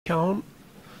Count.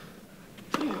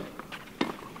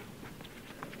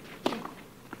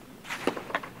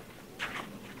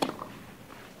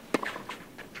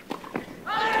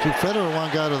 Federer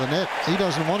won't go to the net. He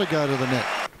doesn't want to go to the net.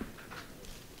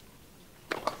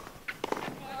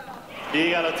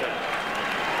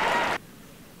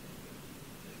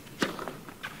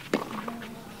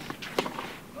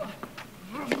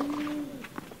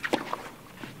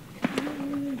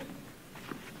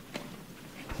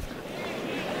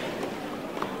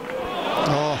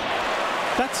 Oh,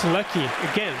 that's lucky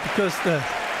again because the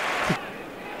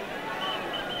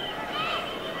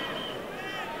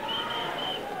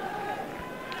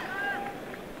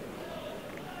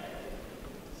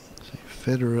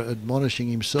Federer admonishing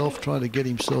himself, trying to get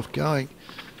himself going.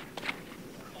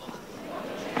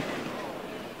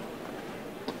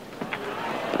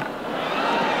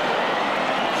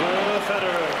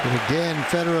 But again,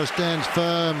 Federer stands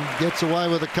firm, gets away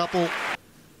with a couple.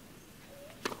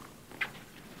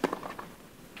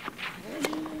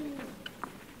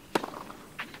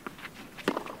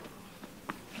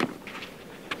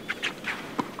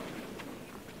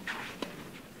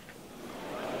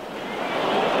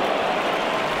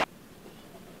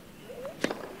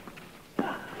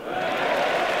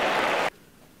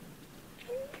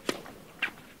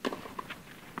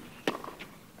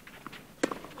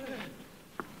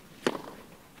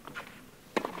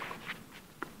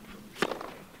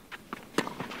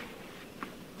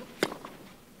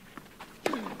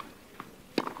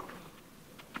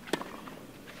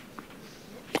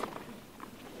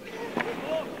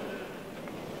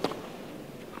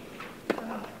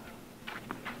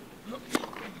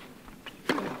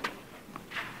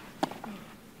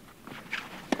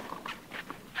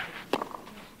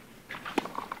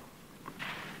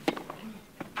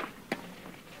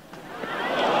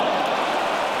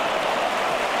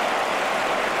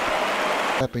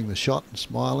 Tapping the shot and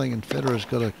smiling, and Federer's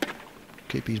got to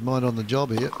keep his mind on the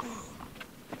job here.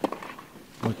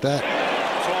 Like that.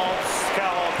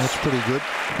 That's pretty good.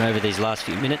 Over these last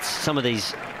few minutes, some of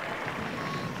these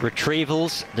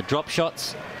retrievals, the drop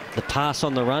shots, the pass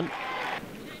on the run.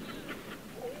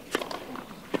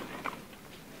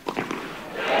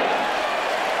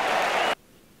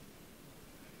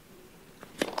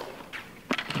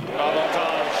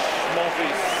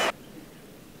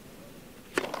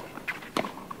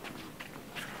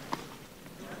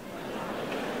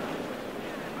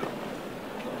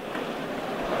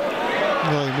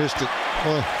 Oh, he missed it.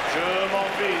 Oh.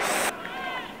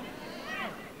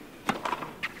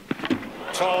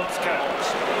 Chance catch.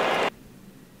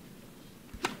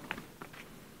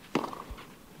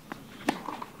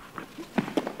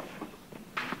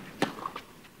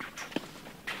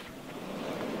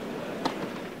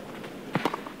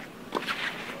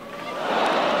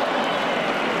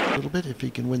 A little bit if he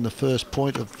can win the first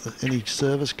point of any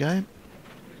service game.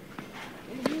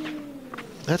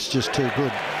 That's just too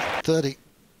good. 30.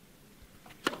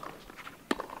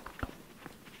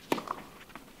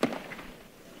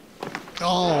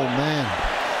 Oh, man.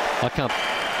 I can't.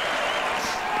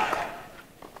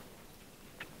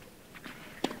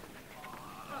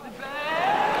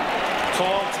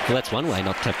 Well, that's one way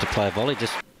not to have to play a volley,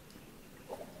 just...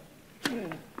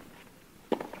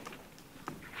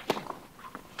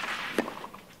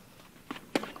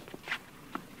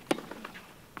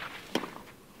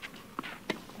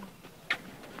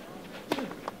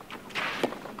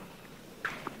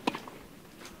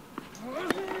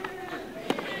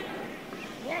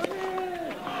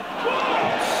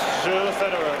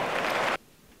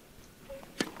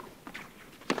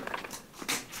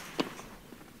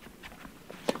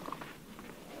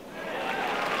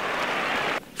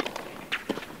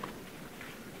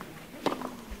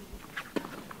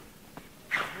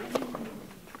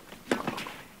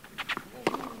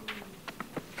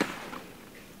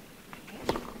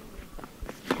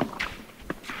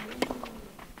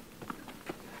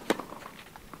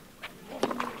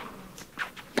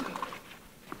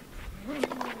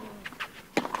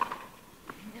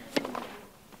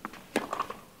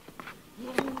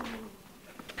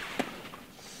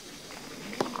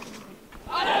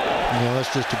 Yeah,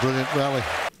 that's just a brilliant rally.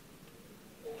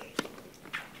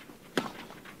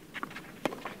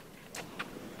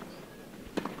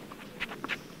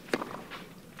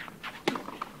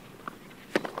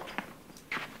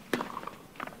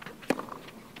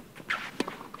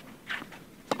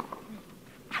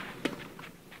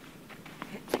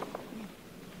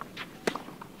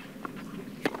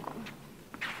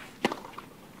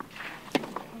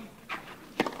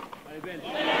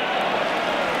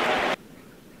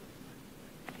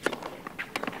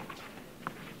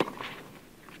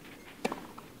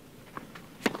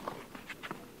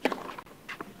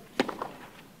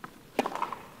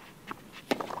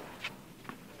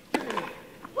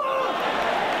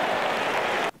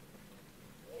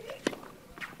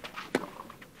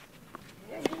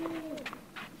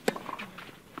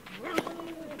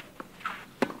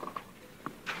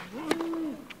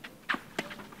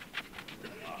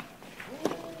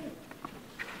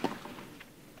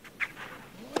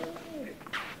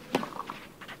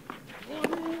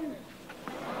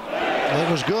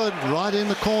 was good, right in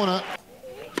the corner.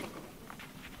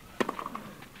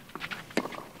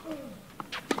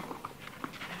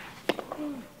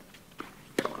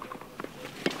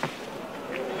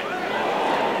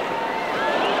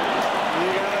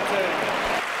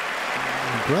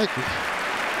 Great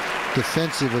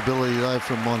defensive ability though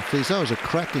from Monfils. That was a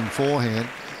cracking forehand.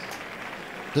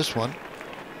 This one.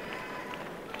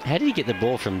 How did he get the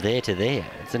ball from there to there?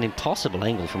 It's an impossible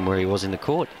angle from where he was in the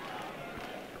court.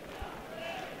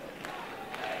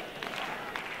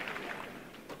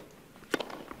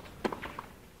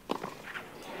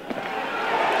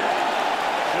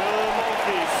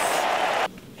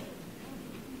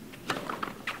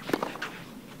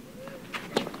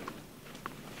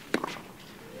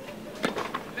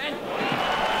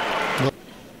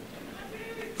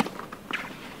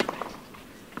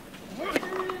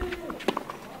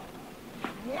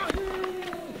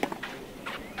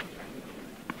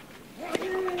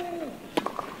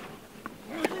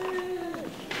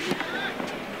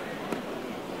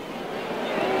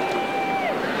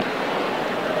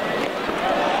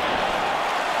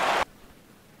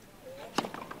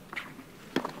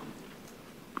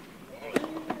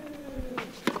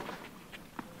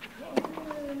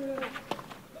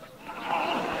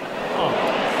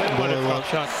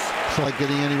 Not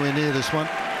getting anywhere near this one.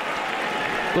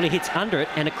 Well, he hits under it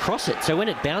and across it, so when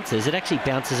it bounces, it actually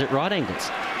bounces at right angles.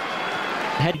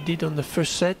 Had he did on the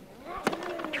first set.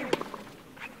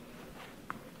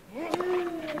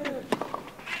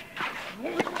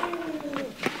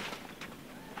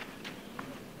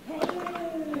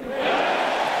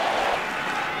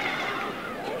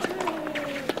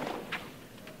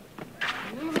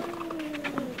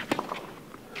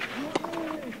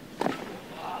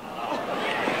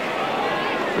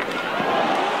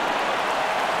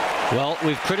 Well,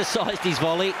 we've criticised his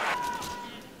volley.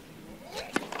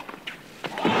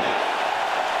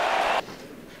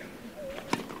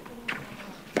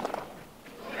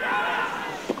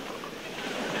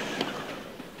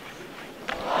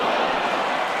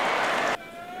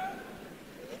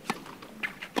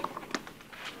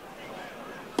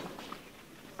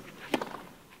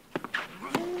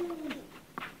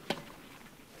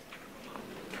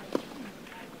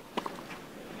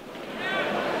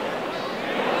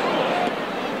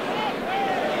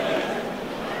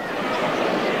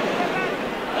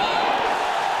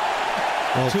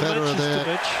 Well, Federer there,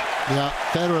 yeah,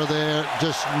 Federer there,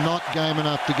 just not game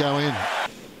enough to go in.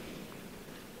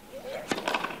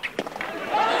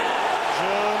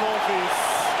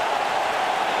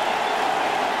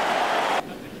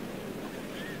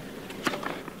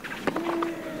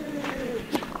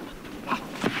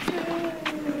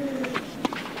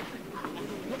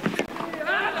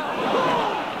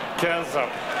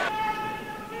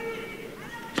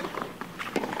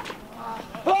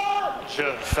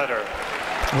 Federer.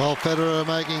 Well, Federer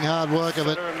making hard work of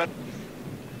it.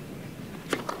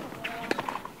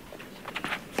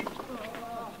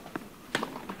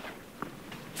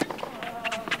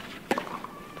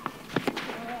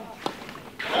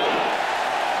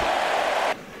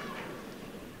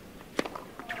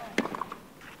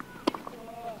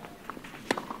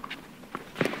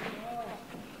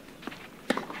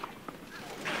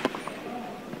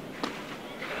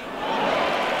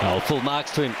 Oh, full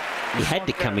marks to him. He had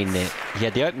to come in there. He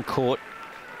had the open court.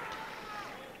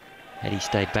 Had he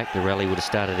stayed back, the rally would have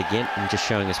started again, and just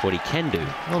showing us what he can do.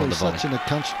 Well, on he's the volley.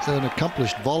 such an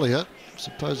accomplished volleyer,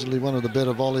 supposedly one of the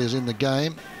better volleyers in the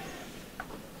game.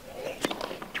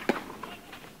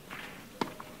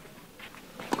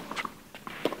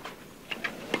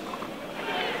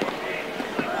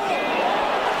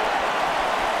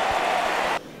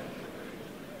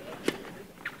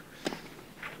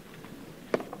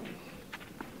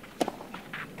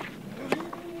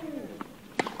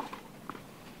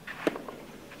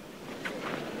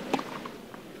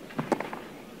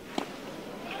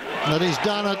 But he's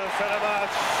done it.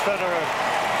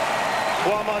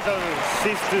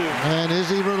 And is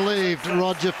he relieved,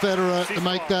 Roger Federer, to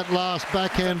make that last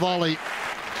backhand volley?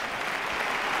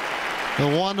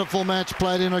 A wonderful match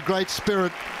played in a great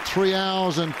spirit. 3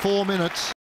 hours and 4 minutes.